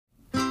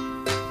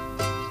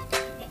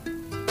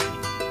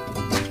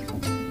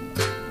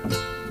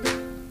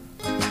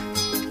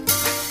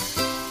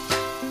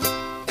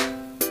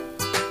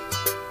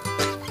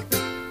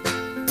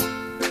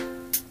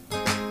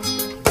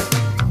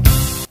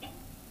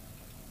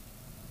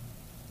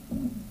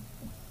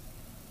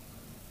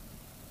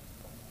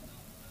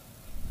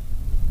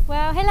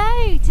Well,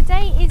 hello!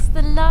 Today is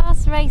the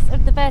last race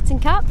of the Burton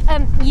Cup.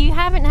 You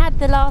haven't had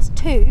the last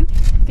two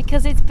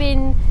because it's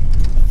been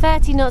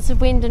 30 knots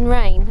of wind and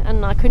rain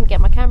and I couldn't get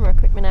my camera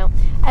equipment out.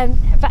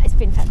 But it's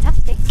been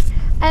fantastic.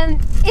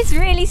 It's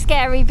really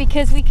scary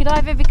because we could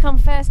either become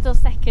first or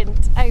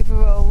second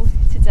overall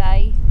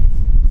today.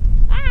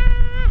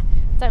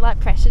 Don't like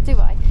pressure, do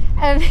I?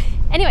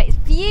 Anyway, it's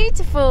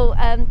beautiful.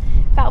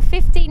 About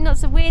 15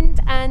 knots of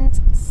wind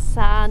and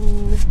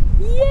sun.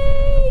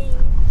 Yay!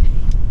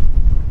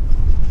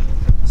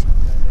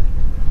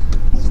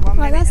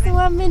 Right, that's the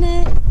 1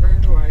 minute.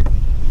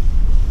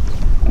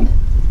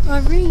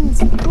 Irene's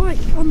quite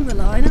on the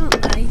line,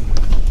 aren't they?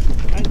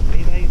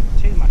 Hopefully they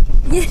too much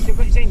on the line. Still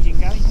got his engine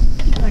going.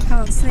 I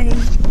can't see.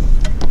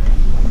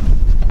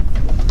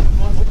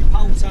 Right, put your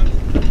poles on.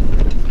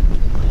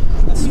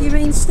 You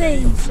mean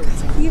Steve?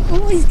 You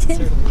always get...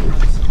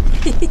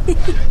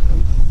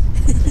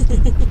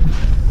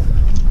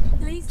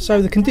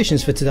 So the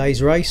conditions for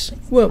today's race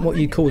weren't what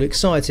you'd call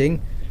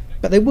exciting,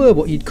 but they were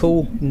what you'd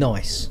call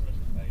nice.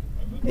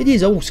 It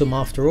is autumn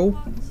after all,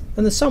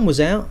 and the sun was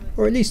out,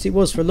 or at least it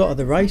was for a lot of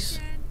the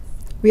race.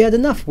 We had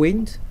enough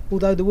wind,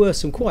 although there were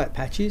some quiet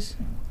patches,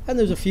 and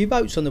there was a few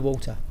boats on the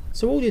water.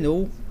 So all in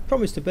all,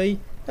 promised to be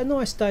a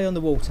nice day on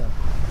the water.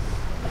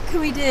 What can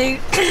we do?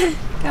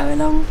 Go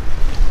along.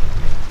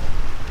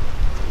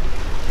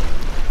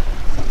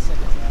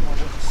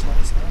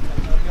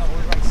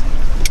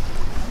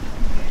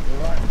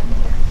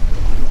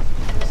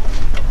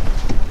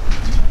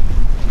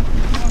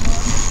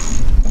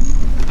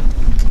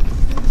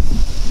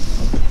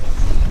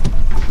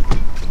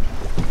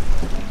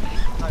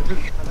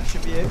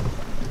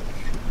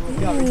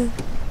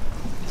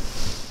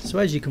 So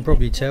as you can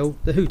probably tell,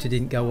 the hooter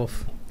didn't go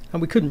off, and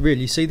we couldn't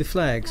really see the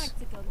flags.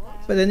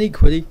 But then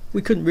equally,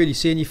 we couldn't really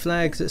see any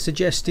flags that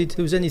suggested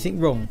there was anything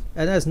wrong,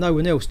 and as no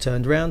one else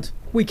turned round,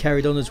 we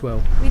carried on as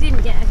well. We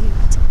didn't get a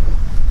hoot,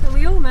 but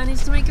we all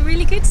managed to make a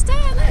really good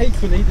start.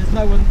 Equally, there's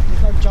no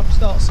jump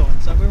start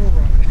sign, so we're all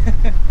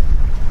right.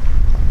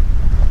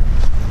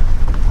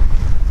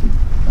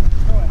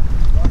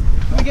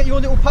 Can we get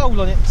your little pole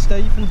on it,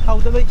 Steve, and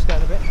hold the leech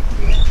down a bit?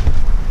 Yeah.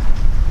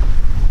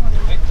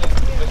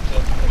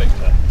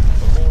 Victor,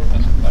 before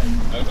and play.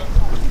 Over.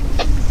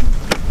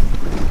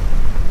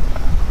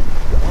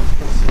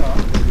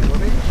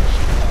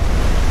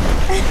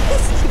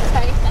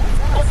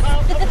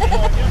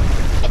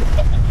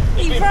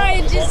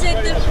 Brian just said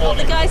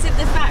the guy said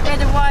the fat red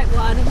and white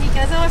one, and he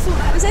goes, "Oh, I thought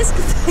that was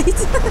Escapade."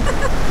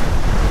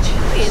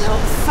 We're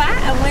not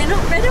fat and we're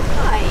not red and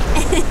white.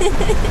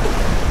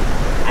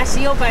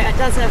 Actually, your boat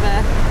does have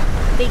a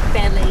big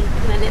belly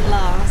and a little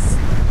arse.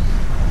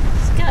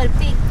 It's got a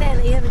big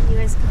belly, haven't you,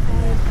 Escapade?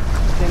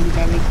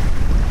 Belly.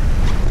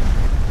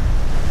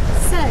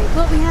 So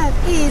what we have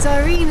is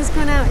Irene has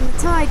gone out in the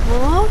tide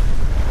more,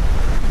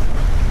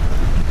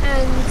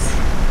 and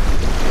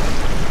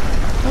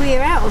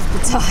we're out of the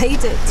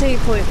tide at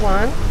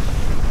 2.1,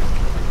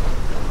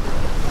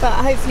 but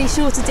hopefully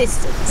shorter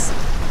distance.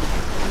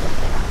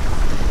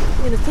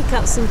 We're going to pick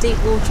up some deep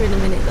water in a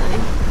minute though.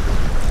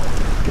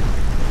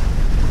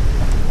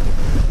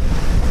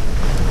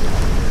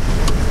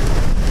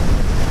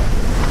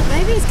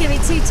 Maybe it's going to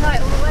be too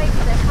tight all the way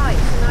for their height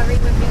and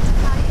Irene won't be able to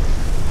play it.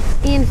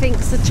 Ian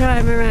thinks the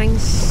trimarang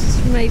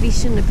maybe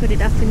shouldn't have put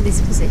it up in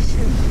this position.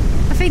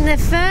 I think they're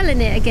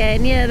furling it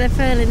again. Yeah, they're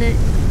furling it.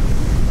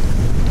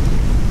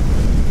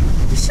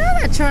 I'm sure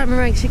that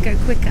trimarang should go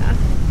quicker.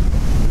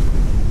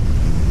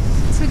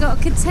 So we've got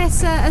a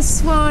Contessa, a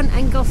Swan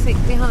and Gothic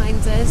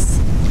behind us.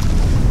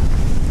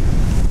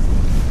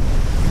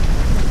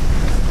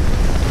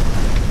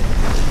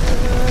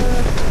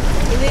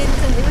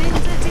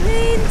 The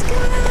wind,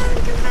 come on,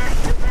 come back.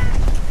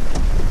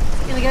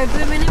 It's gonna go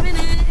boom in a minute.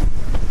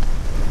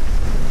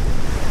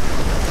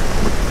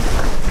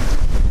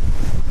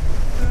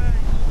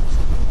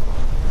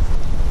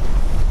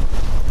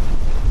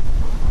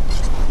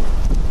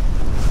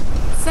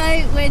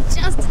 We're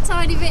just a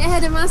tiny bit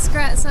ahead of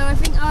Muskrat, so I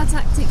think our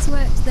tactics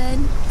worked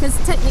then, because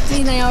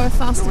technically they are a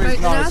faster boat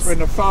than us.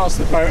 When a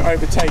faster boat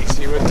overtakes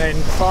you and then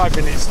 5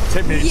 minutes,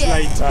 10 minutes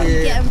later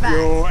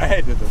you're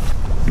ahead of them.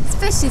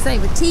 Especially if they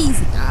were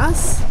teasing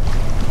us.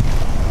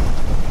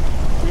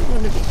 Don't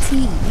want to be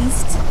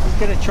teased. We're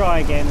going to try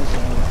again as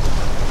well.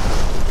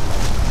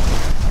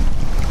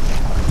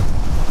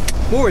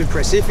 More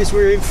impressive is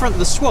we're in front of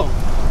the Swan.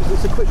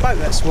 It's a quick boat,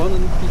 that Swan,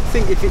 and you'd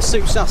think if it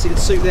suits us, it'd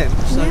suit them.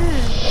 So.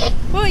 Yeah.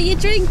 What are you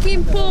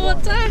drinking,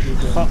 Porter?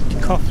 Hot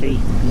coffee.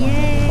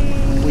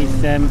 Yay!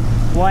 With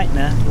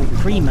whitener or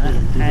creamer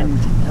and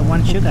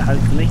one sugar,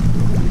 hopefully.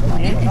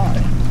 Yeah.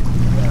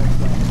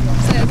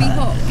 So it'll be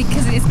hot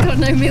because it's got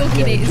no milk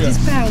in it, it's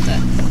just powder.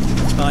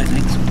 It's fine,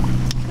 thanks.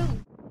 Cool.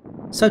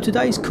 So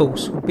today's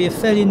course would be a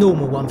fairly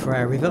normal one for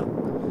our river,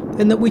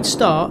 in that we'd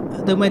start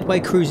at the Medway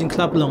Cruising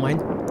Club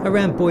line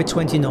around buoy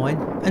 29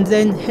 and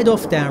then head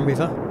off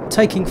downriver,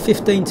 taking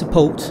 15 to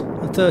port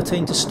and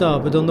 13 to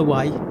starboard on the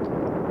way,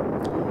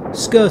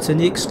 skirting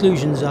the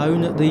exclusion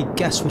zone at the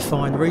gas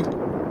refinery,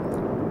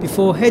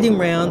 before heading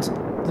round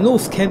the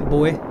North Kent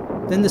buoy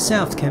then the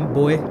South Kent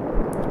Boy,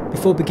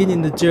 before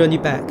beginning the journey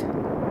back.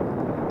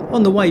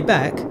 On the way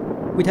back,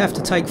 we'd have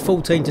to take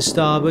 14 to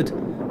starboard,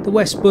 the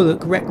West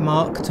Bullock wreck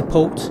mark to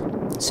port,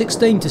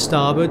 16 to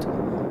starboard,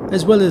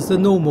 as well as the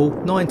normal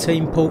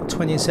 19 port,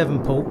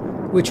 27 port,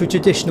 which were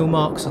traditional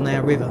marks on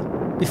our river,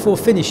 before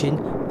finishing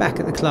back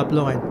at the club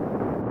line.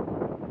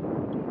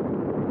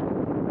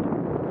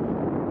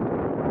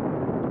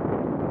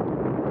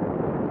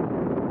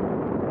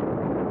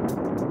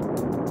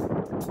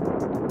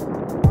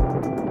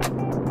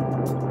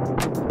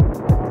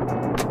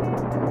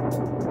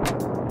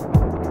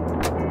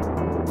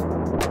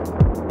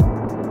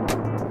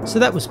 So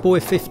that was buoy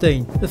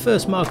 15, the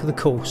first mark of the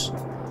course.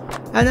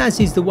 And as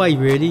is the way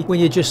really when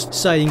you're just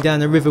sailing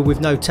down a river with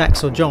no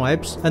tacks or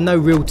jibes and no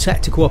real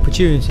tactical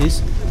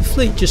opportunities, the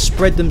fleet just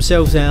spread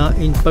themselves out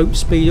in boat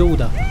speed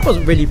order. It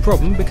wasn't really a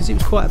problem because it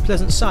was quite a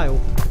pleasant sail.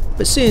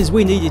 But seeing as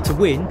we needed to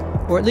win,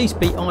 or at least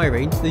beat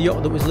Irene, the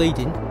yacht that was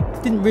leading,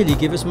 didn't really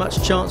give us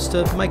much chance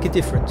to make a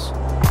difference.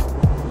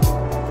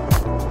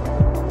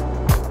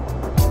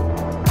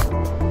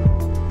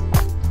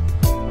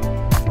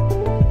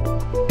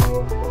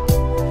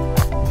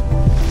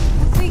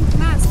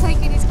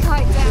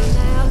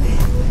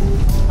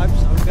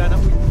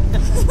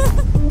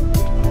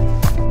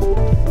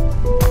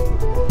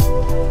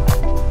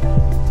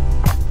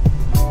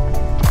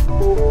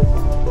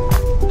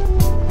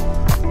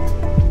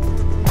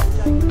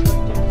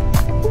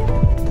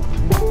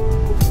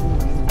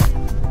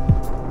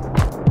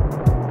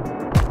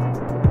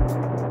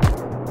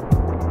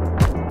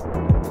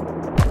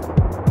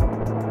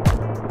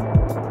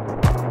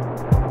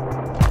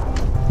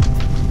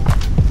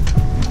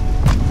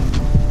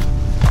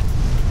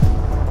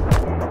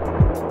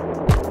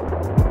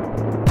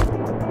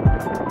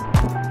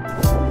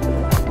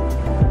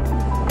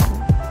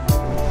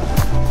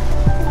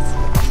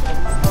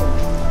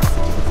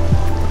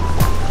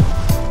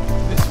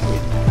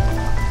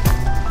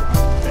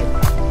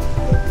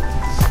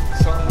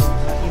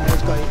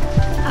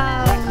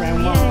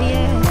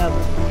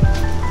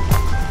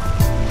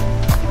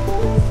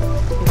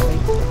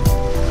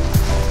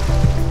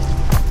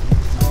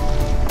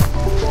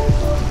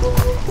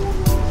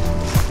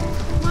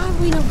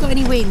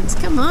 Winds.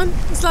 Come on,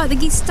 it's like the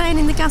geese staying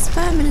in the gas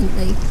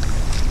permanently.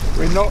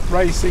 We're not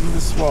racing the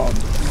Swan,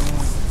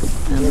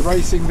 we're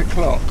racing the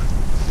clock.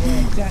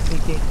 Yeah, exactly,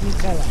 Dick, you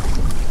tell her.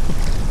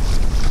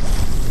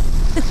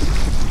 Need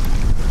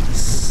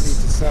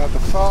to sail the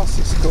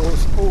fastest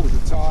course all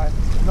the time,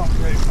 not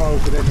get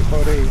involved with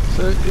anybody.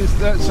 So is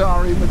that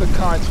Irene with the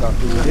kite up,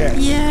 is it? Yes.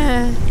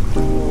 Yeah.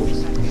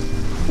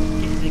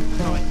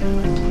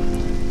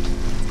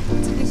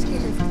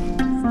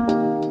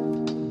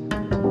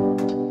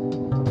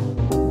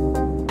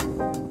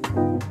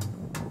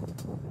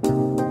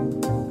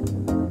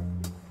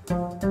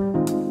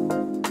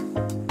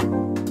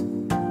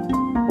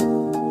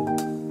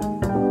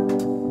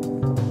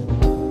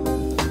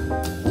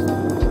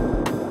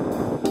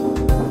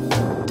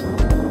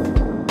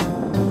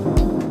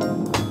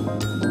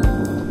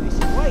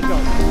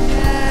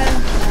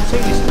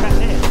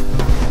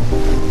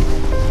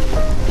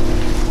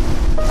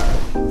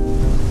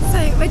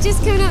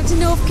 Just coming up to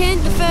North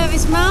Kent, the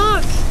furthest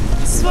mark.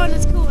 The Swan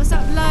has caught us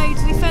up loads.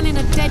 We fell in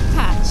a dead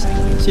patch.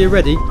 So you're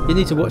ready? You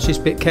need to watch this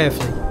bit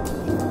carefully.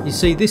 You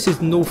see, this is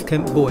the North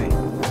Kent Buoy.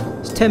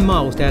 It's 10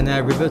 miles down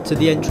our river to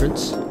the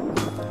entrance,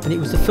 and it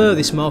was the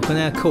furthest mark on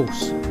our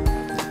course.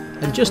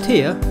 And just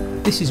here,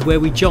 this is where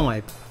we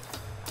jibe.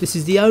 This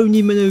is the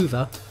only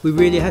manoeuvre we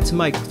really had to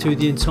make through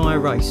the entire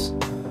race.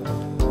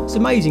 It's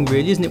amazing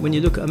really, isn't it, when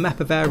you look at a map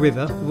of our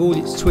river with all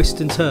its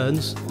twists and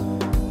turns,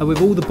 and with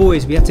all the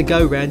buoys we had to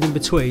go round in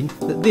between,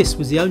 that this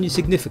was the only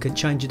significant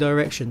change of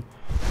direction.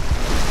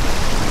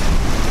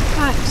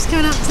 Right, just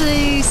coming up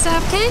to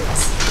South Kent.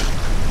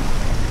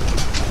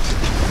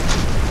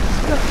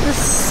 Got the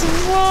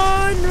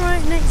Swan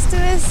right next to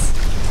us.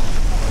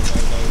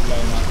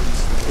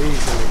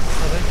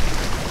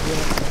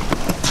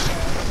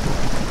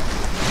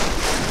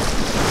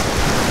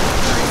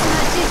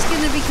 That jib's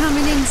going to be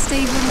coming in,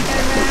 Steve, when we go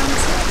round.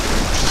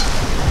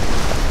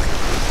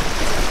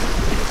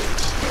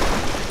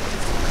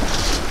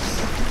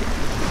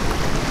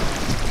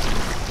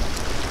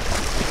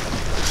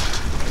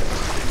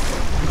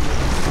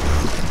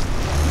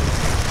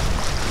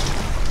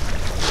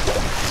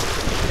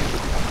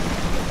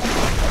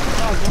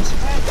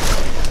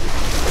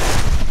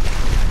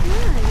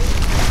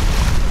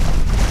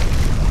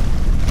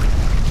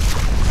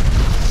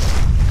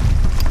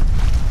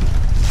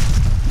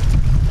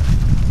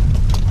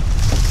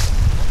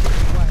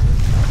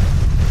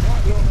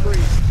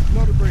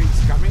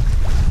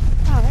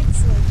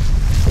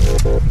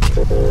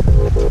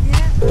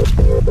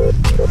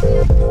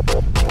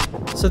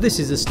 So this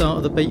is the start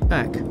of the beat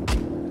back.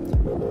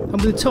 And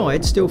with the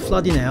tide still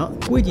flooding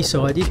out, we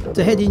decided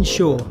to head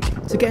inshore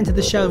to get into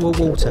the shallower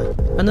water.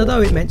 And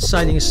although it meant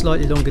sailing a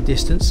slightly longer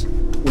distance,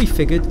 we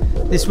figured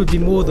this would be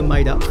more than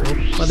made up for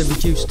by the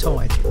reduced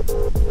tide.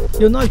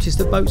 You'll notice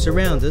that boats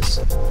around us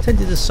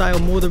tended to sail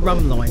more the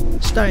run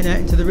line, staying out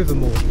into the river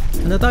more,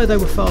 and although they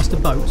were faster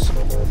boats,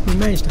 we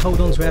managed to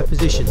hold on to our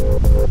position.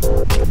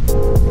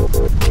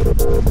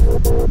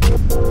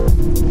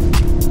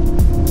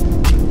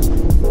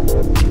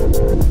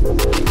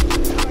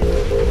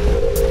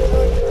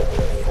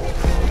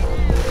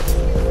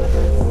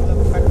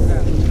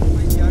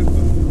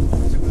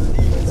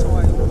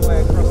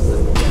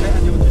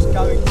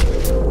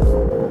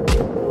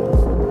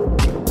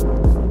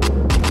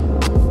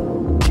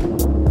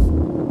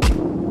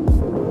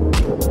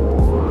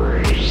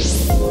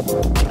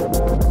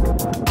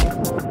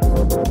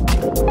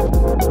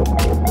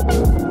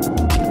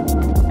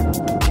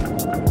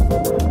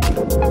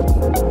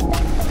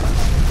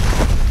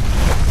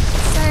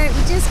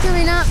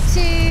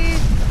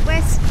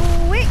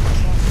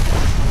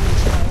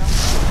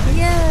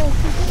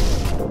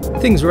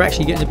 Things were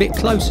actually getting a bit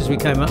close as we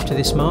came up to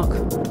this mark.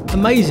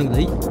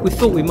 Amazingly, we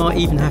thought we might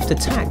even have to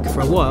tack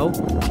for a while,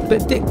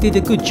 but Dick did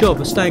a good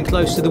job of staying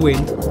close to the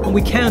wind, and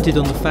we counted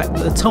on the fact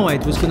that the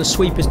tide was going to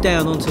sweep us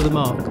down onto the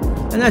mark.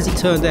 And as it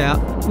turned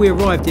out, we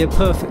arrived here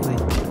perfectly.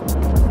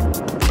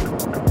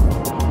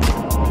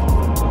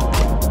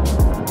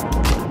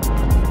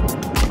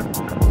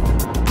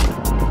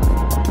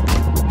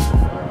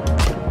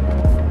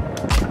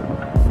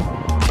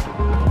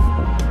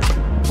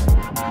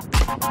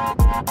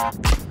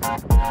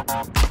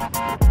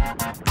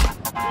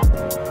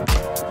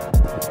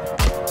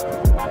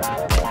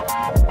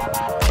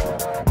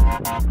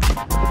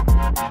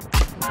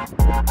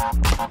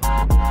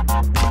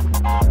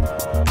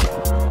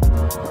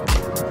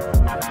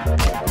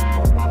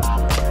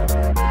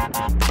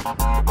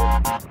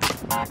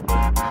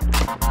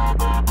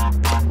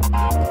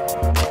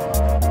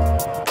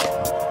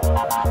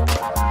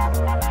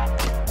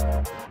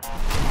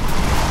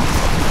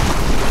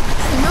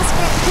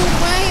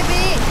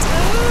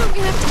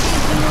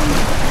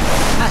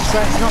 So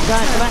it's not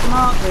going to that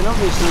mark then,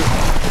 obviously.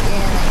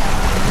 Yeah,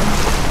 they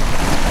are.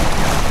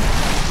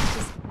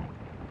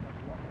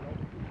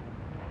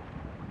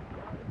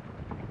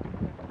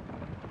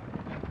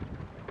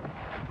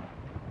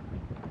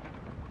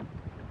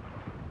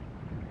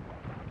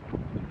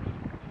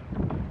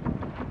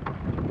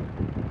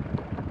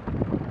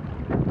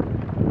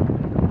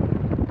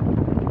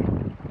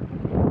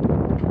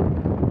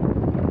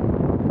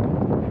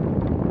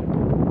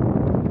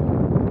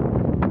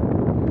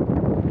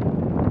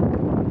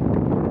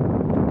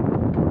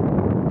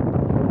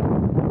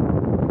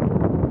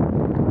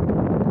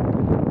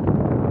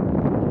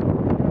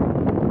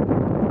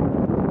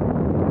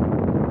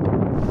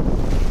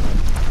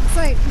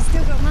 We've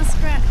still got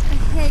muskrat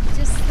ahead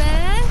just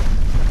there.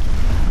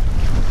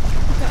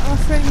 We've got our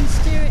friend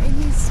Stuart in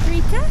his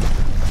streaker.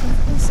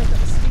 I've also got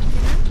a streaker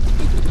now.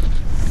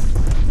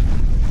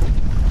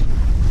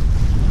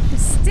 We're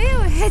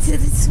still ahead of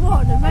the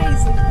swan,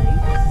 amazingly. I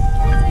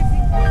don't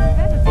think we've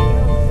ever been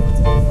on the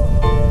water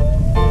before.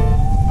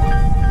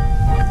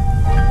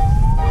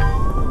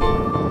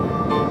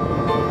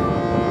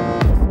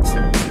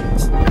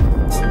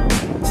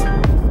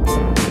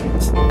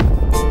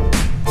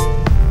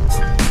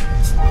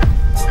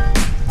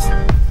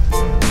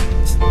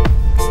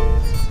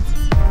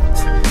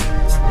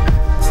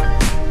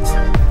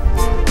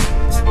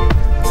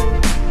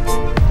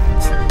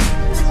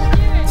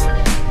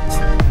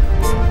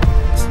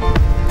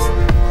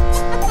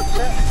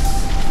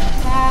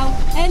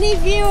 Any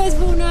viewers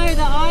will know that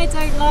I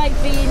don't like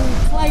being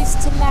close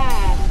to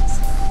land.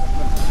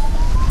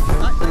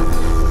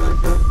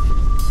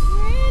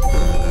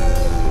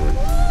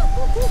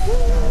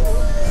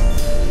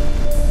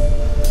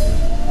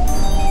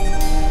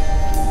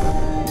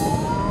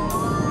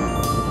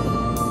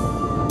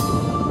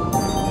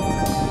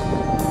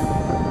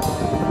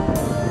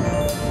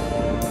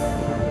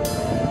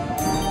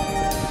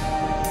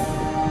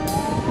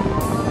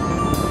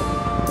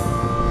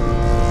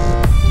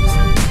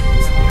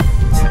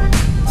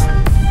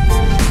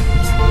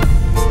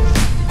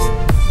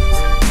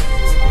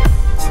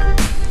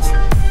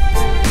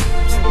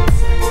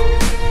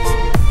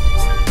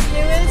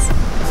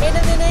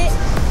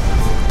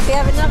 We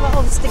have another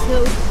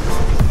obstacle.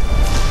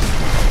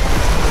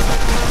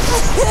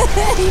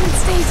 Even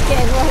Steve's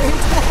getting worried.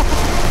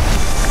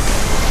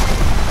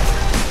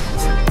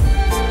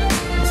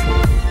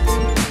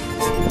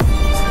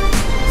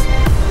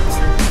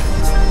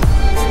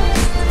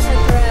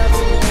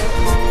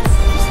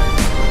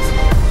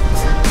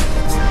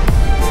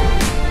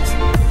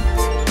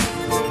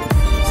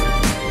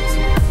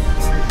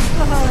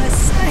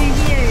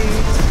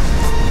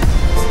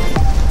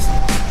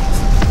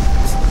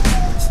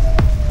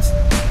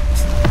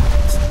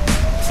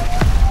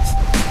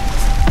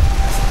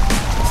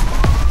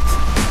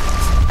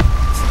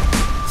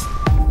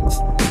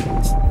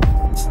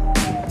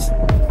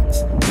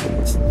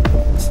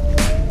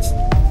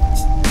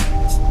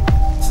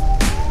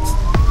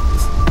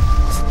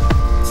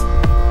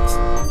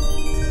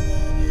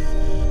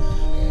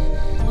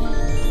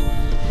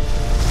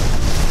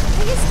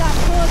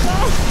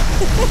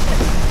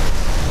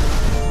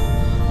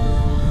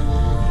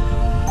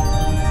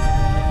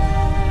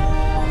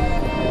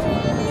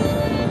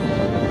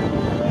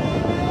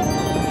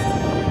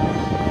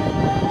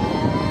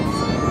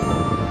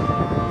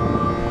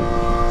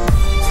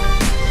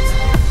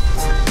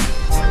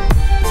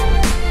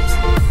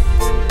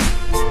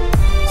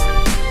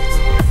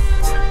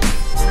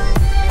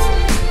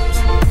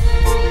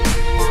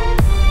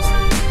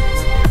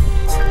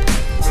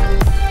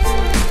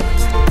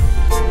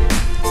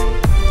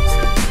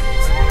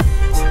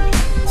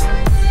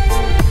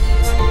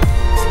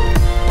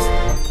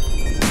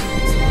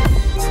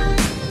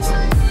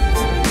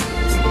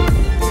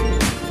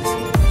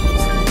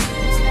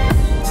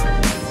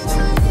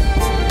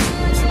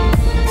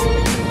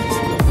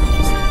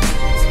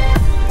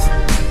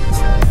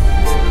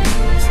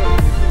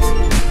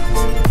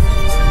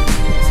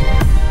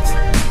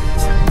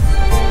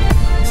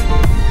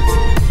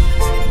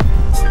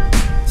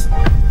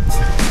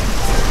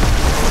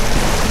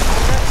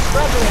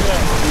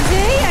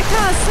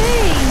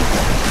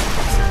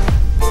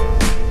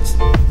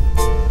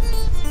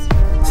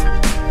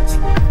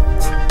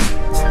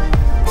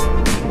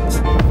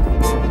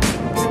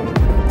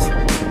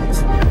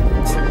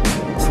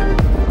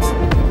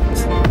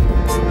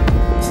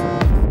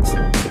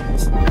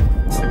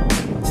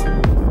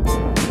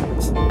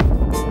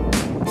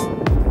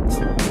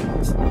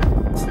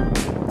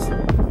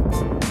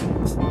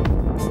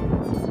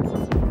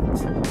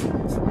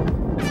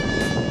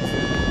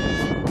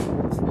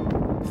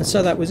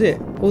 so that was it.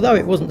 Although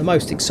it wasn't the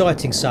most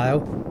exciting sail,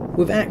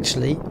 with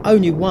actually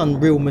only one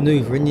real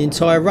manoeuvre in the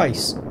entire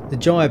race, the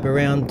jibe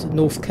around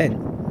North Kent.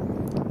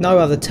 No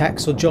other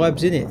tacks or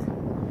jibes in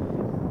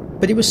it.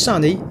 But it was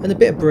sunny and a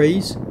bit of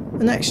breeze,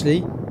 and actually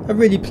a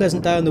really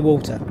pleasant day on the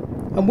water,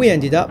 and we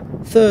ended up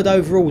 3rd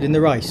overall in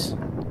the race.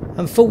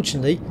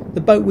 Unfortunately,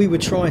 the boat we were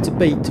trying to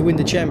beat to win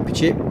the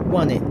championship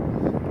won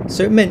it,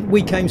 so it meant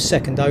we came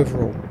 2nd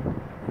overall.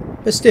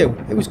 But still,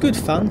 it was good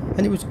fun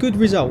and it was a good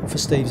result for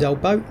Steve's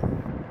old boat.